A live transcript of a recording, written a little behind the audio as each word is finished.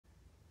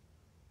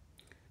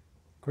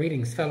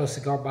Greetings, fellow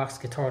cigar box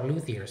guitar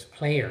luthiers,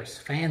 players,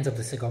 fans of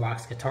the cigar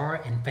box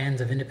guitar, and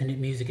fans of independent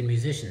music and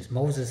musicians.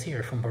 Moses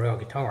here from Burrell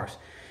Guitars.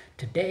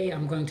 Today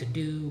I'm going to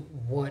do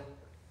what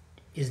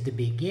is the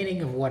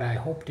beginning of what I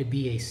hope to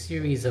be a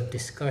series of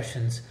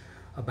discussions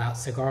about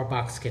cigar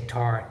box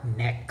guitar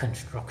neck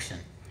construction.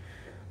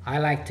 I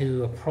like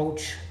to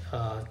approach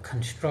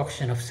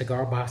construction of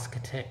cigar box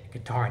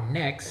guitar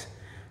necks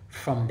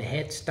from the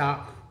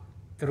headstock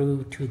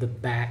through to the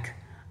back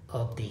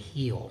of the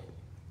heel.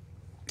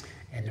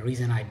 And the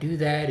reason I do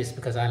that is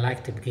because I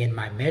like to begin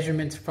my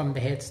measurements from the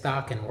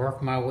headstock and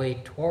work my way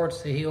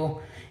towards the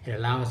heel. It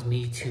allows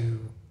me to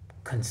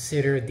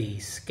consider the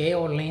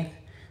scale length,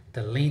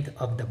 the length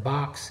of the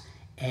box,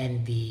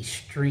 and the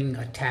string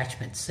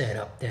attachment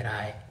setup that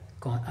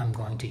I'm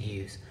going to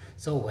use.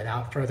 So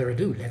without further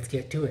ado, let's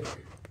get to it.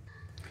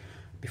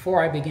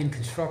 Before I begin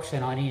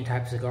construction on any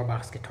type of cigar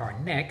box guitar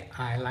neck,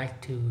 I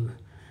like to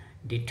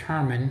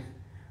determine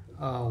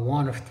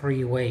one of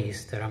three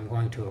ways that I'm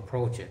going to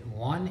approach it.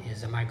 One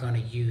is, am I going to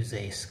use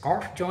a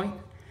scarf joint?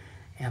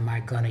 Am I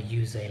going to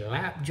use a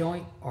lap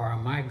joint? Or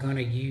am I going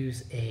to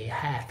use a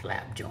half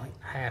lap joint?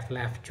 Half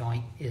lap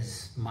joint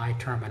is my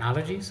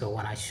terminology. So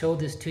when I show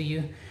this to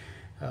you,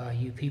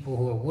 you people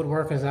who are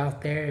woodworkers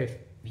out there, if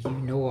you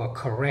know a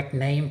correct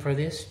name for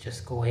this,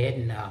 just go ahead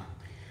and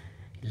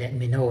let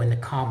me know in the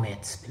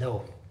comments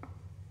below.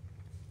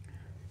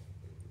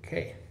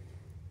 Okay.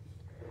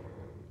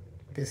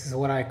 This is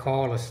what I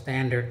call a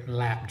standard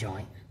lap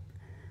joint.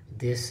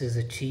 This is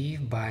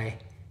achieved by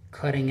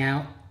cutting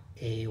out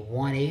a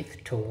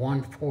 1/8 to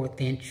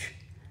 1/4 inch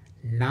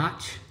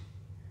notch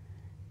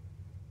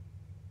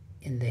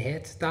in the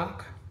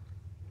headstock.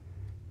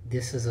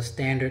 This is a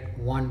standard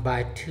 1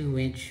 by 2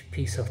 inch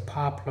piece of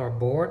poplar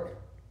board,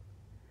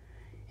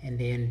 and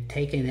then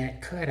taking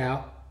that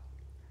cutout,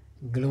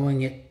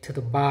 gluing it to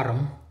the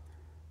bottom,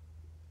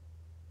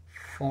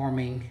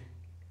 forming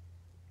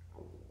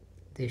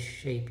this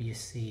shape you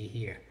see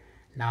here.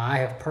 Now I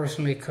have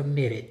personally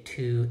committed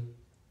to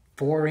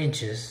 4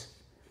 inches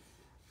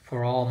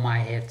for all my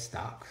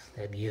headstocks.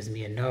 That gives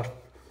me enough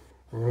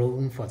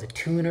room for the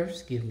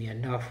tuners, gives me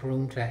enough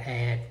room to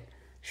add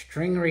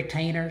string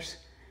retainers,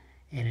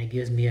 and it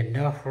gives me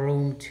enough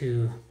room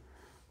to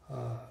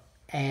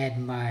add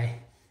my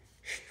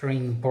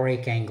string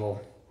break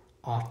angle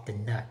off the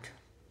nut.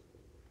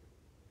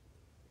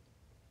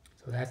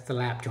 So that's the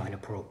lap joint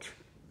approach.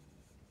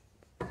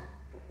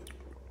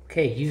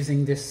 Okay,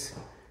 using this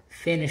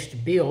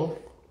finished build,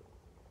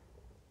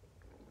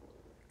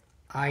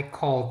 I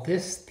call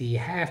this the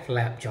half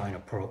lap joint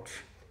approach.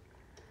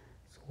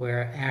 So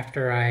where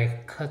after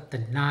I cut the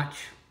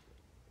notch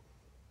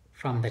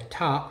from the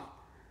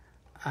top,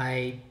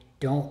 I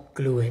don't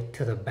glue it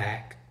to the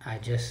back. I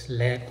just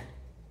let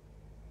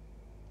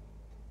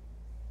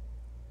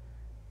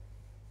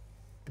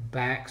the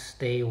back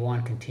stay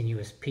one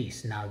continuous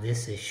piece. Now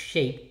this is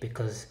shaped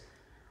because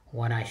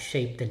when I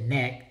shape the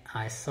neck,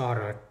 I sort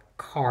of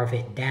carve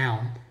it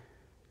down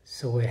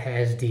so it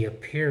has the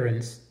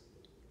appearance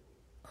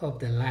of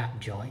the lap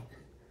joint,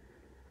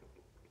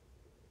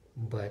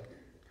 but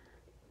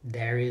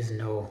there is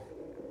no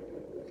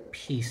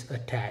piece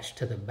attached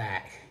to the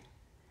back,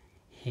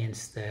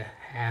 hence the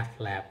half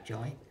lap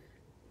joint.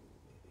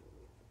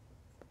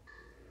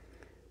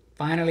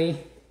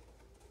 Finally,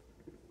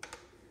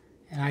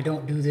 and I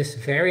don't do this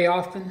very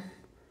often,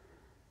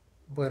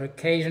 but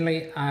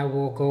occasionally I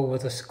will go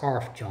with a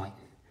scarf joint.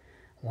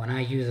 When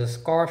I use a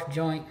scarf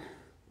joint,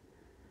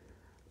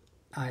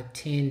 I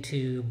tend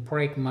to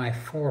break my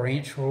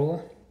 4-inch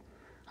rule.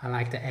 I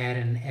like to add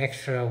an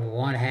extra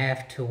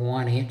 1/2 to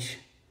 1 inch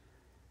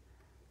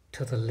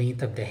to the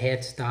length of the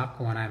headstock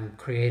when I'm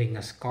creating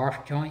a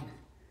scarf joint,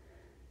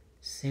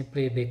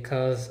 simply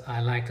because I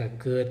like a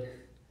good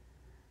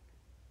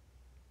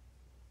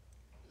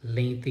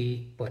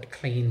lengthy but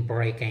clean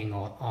break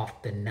angle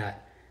off the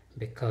nut,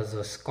 because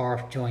a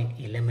scarf joint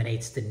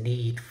eliminates the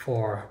need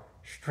for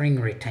string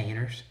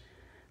retainers.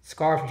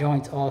 Scarf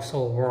joints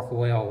also work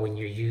well when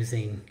you're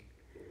using,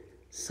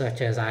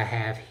 such as I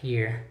have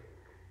here,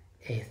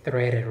 a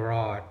threaded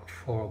rod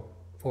for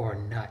a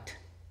nut.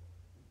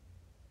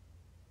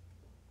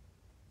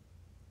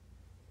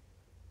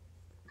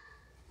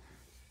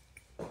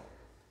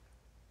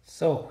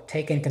 So,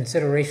 take in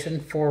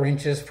consideration 4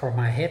 inches for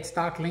my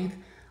headstock length.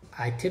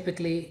 I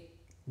typically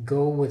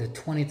go with a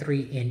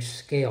 23-inch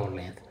scale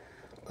length.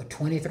 A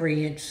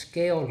 23-inch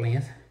scale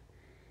length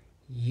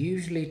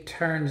usually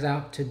turns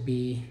out to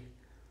be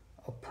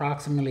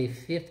approximately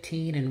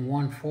 15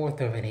 1/4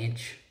 of an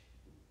inch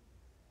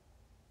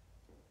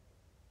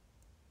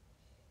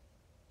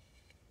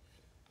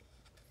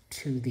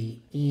to the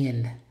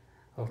end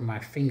of my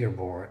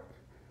fingerboard.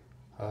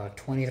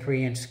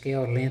 23-inch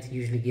scale length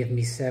usually gives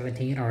me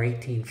 17 or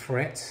 18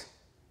 frets.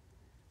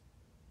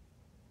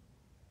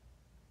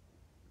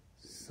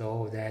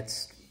 So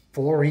that's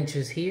 4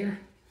 inches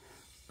here,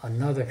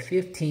 another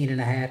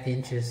 15.5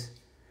 inches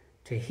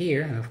to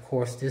here, and of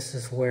course this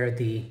is where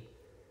the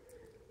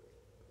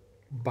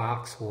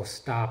box will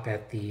stop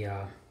at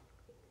the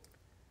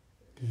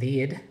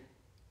lid.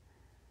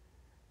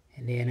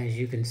 And then as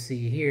you can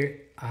see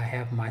here, I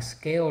have my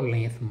scale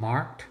length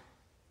marked.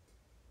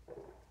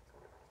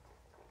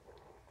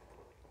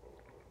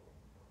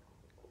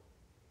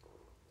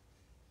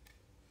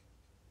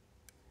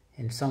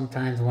 And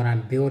sometimes when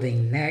I'm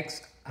building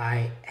next,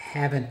 I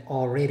haven't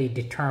already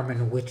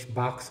determined which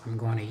box I'm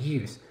going to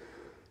use.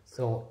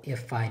 So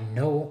if I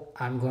know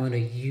I'm going to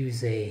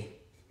use a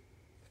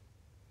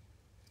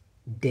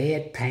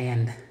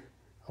deadpan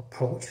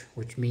approach,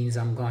 which means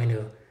I'm going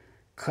to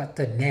cut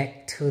the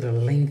neck to the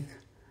length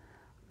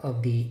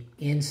of the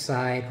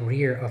inside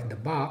rear of the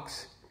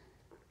box,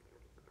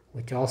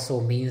 which also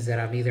means that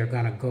I'm either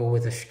going to go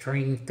with a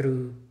string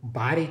through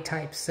body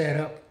type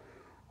setup,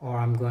 or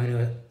I'm going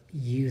to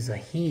use a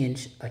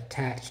hinge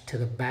attached to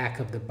the back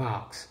of the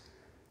box.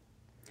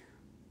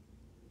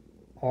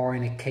 Or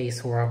in a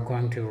case where I'm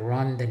going to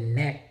run the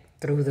neck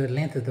through the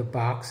length of the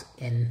box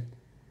and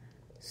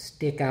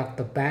stick out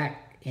the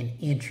back an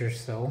inch or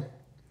so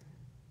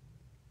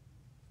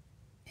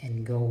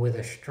and go with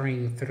a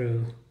string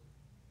through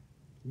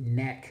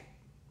neck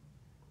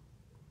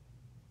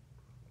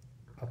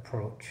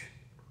approach.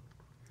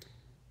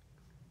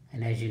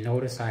 And as you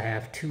notice, I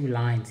have two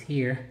lines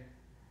here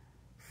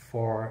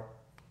for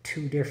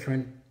two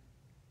different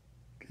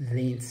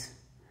lengths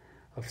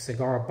of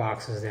cigar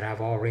boxes that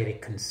I've already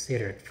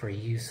considered for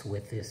use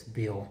with this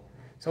build.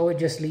 So it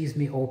just leaves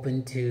me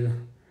open to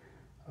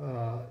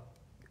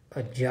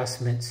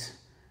adjustments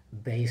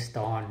based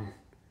on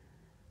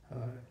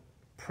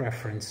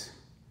preference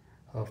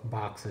of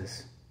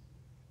boxes.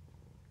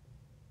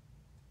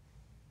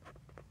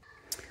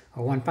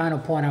 One final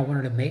point I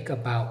wanted to make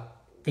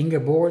about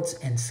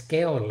fingerboards and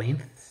scale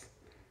lengths.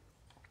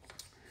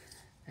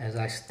 As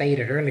I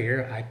stated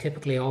earlier, I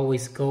typically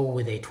always go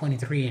with a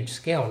 23-inch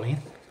scale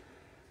length,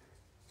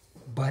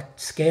 but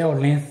scale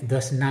length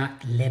does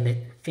not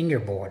limit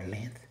fingerboard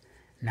length.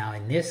 Now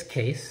in this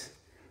case,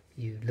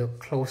 you look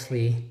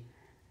closely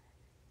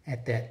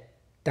at that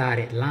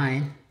dotted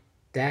line,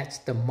 that's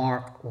the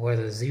mark where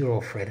the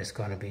 0 fret is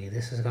going to be.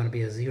 This is going to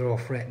be a 0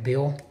 fret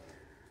build.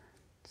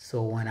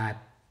 So when I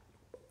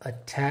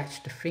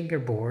attach the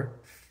fingerboard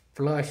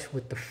flush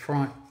with the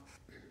front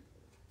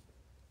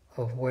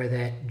of where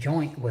that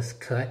joint was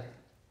cut,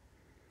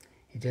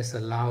 it just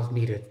allows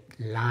me to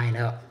line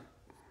up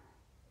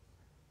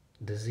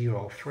the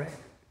 0 fret.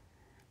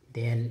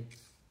 Then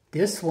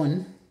this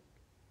one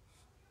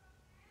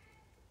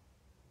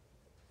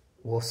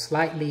will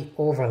slightly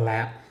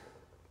overlap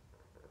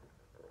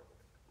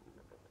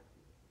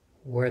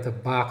where the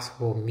box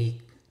will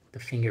meet the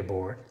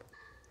fingerboard.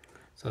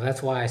 So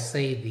that's why I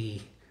say the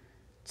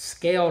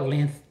scale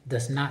length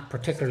does not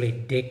particularly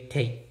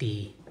dictate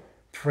the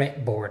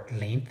fretboard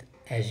length.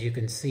 As you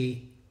can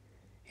see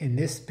in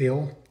this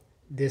build,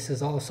 this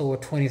is also a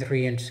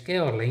 23-inch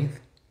scale length,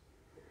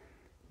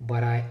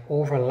 but I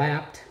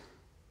overlapped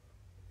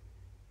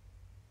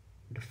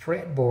the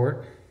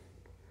fretboard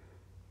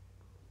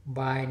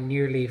by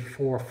nearly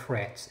 4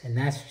 frets, and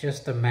that's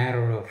just a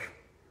matter of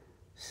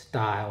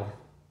style.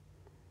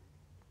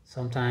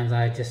 Sometimes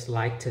I just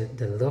like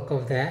the look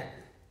of that,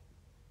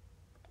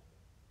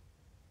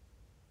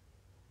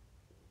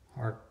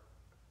 or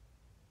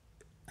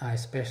I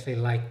especially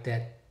like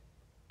that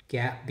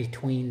gap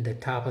between the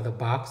top of the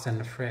box and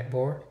the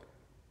fretboard.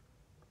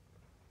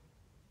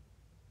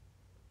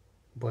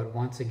 But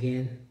once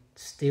again,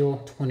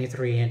 still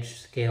 23-inch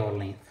scale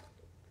length.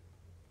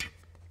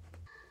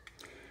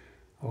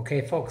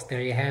 Okay folks,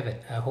 there you have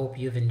it. I hope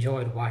you've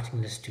enjoyed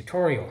watching this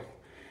tutorial.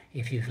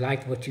 If you've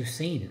liked what you've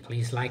seen,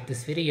 please like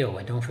this video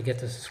and don't forget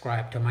to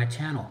subscribe to my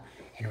channel.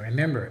 And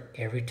remember,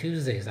 every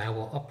Tuesdays I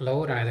will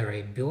upload either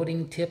a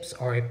building tips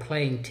or a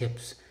playing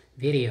tips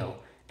video.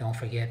 Don't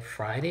forget,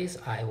 Fridays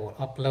I will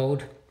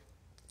upload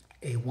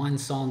a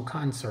one-song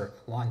concert.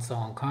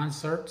 One-song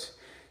concerts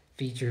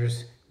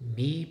features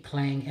me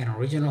playing an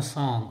original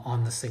song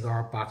on the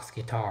cigar box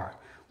guitar.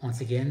 Once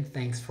again,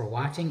 thanks for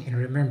watching, and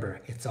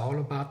remember, it's all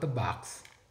about the box.